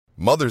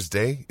Mother's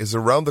Day is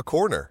around the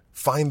corner.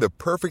 Find the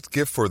perfect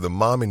gift for the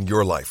mom in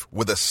your life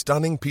with a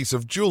stunning piece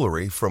of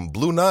jewelry from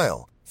Blue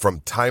Nile.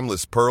 From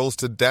timeless pearls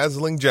to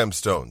dazzling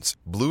gemstones,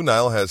 Blue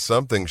Nile has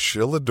something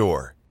she'll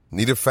adore.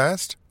 Need it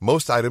fast?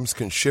 Most items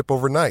can ship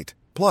overnight.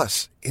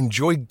 Plus,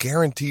 enjoy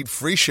guaranteed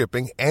free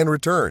shipping and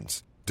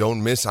returns.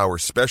 Don't miss our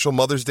special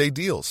Mother's Day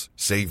deals.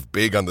 Save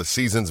big on the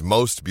season's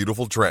most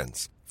beautiful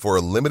trends. For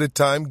a limited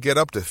time, get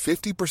up to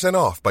 50%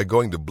 off by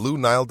going to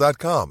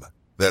BlueNile.com.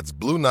 That's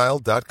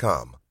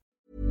BlueNile.com.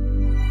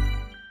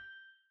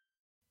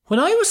 When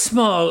I was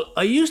small,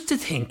 I used to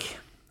think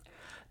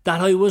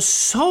that I was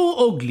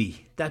so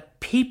ugly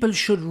that people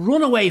should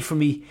run away from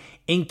me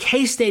in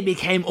case they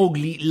became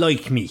ugly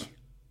like me.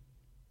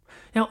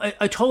 Now,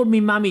 I told me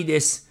mammy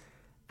this,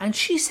 and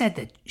she said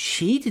that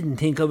she didn't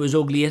think I was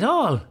ugly at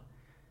all.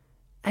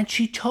 And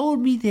she told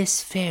me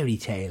this fairy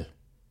tale,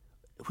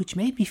 which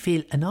made me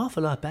feel an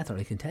awful lot better,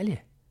 I can tell you,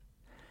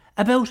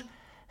 about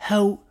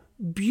how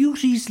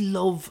Beauty's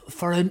love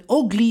for an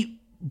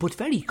ugly but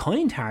very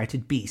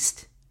kind-hearted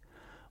beast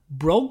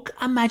broke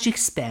a magic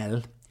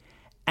spell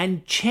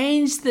and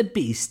changed the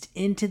beast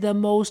into the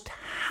most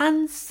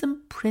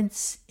handsome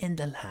prince in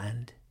the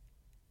land.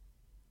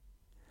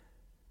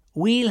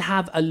 We'll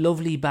have a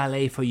lovely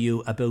ballet for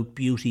you about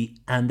Beauty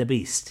and the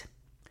Beast.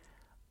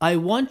 I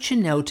want you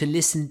now to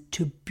listen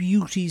to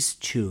Beauty's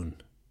tune.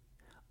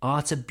 Oh,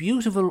 it's a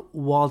beautiful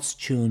waltz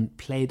tune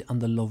played on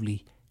the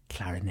lovely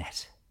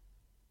clarinet.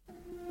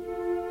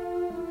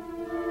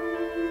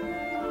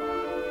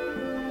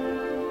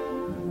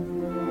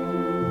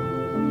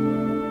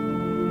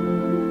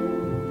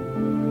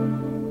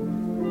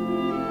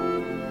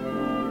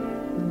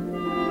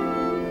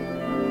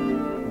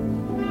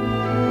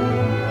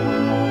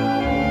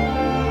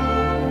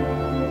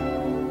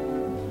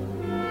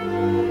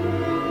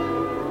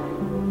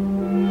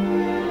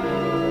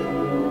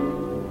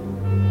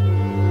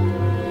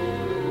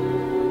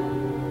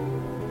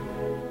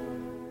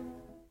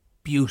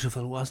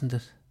 Beautiful, wasn't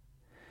it?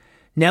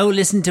 Now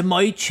listen to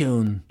my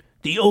tune,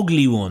 the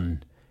ugly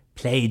one,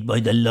 played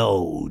by the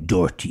low,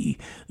 dirty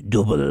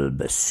double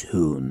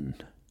bassoon.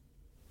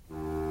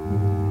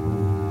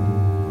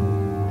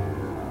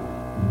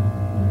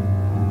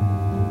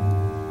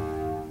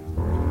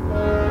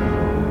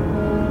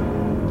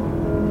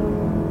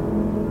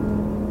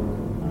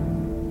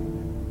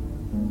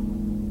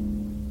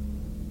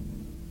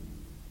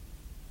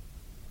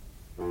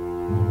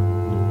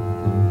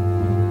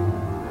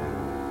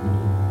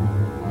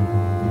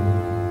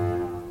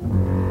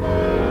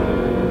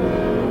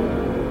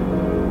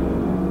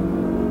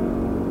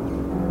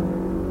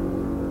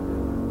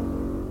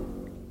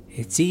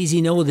 It's easy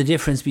to know the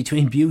difference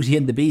between Beauty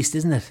and the Beast,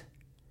 isn't it?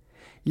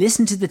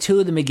 Listen to the two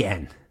of them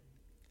again.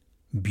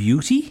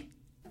 Beauty?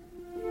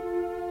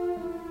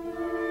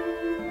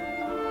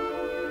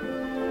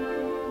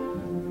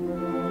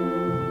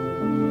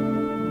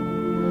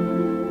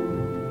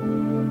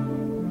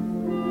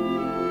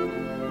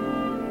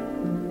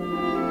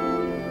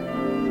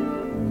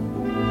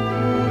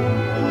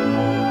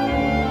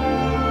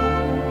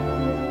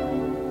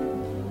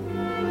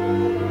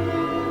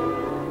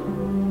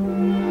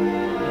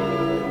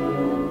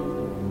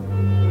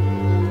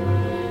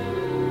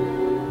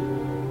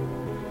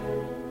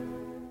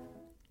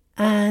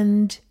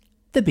 And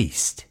the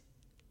Beast.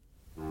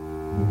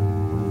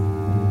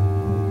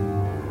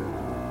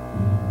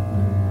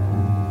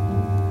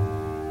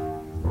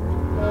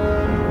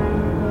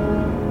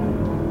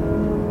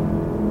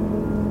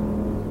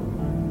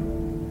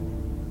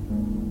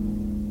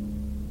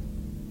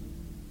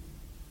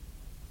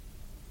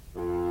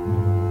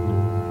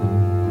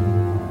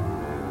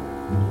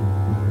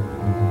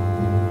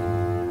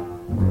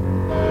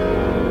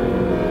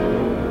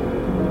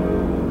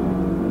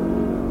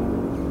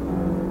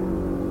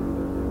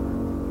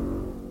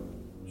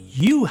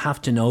 You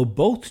have to know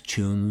both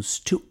tunes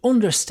to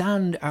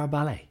understand our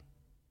ballet.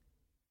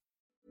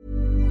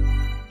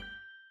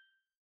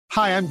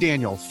 Hi, I'm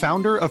Daniel,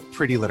 founder of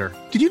Pretty Litter.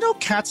 Did you know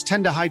cats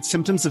tend to hide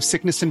symptoms of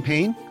sickness and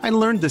pain? I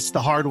learned this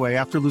the hard way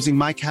after losing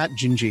my cat,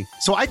 Gingy.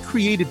 So I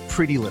created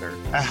Pretty Litter,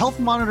 a health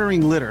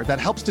monitoring litter that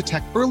helps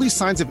detect early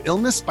signs of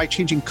illness by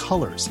changing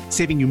colors,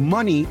 saving you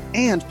money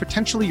and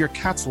potentially your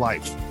cat's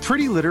life.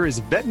 Pretty Litter is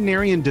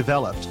veterinarian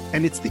developed,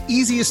 and it's the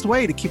easiest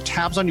way to keep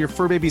tabs on your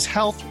fur baby's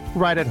health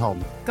right at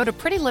home. Go to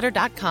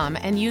prettylitter.com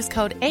and use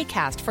code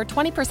ACAST for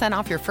 20%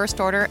 off your first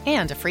order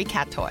and a free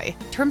cat toy.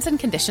 Terms and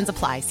conditions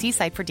apply. See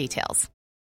site for details.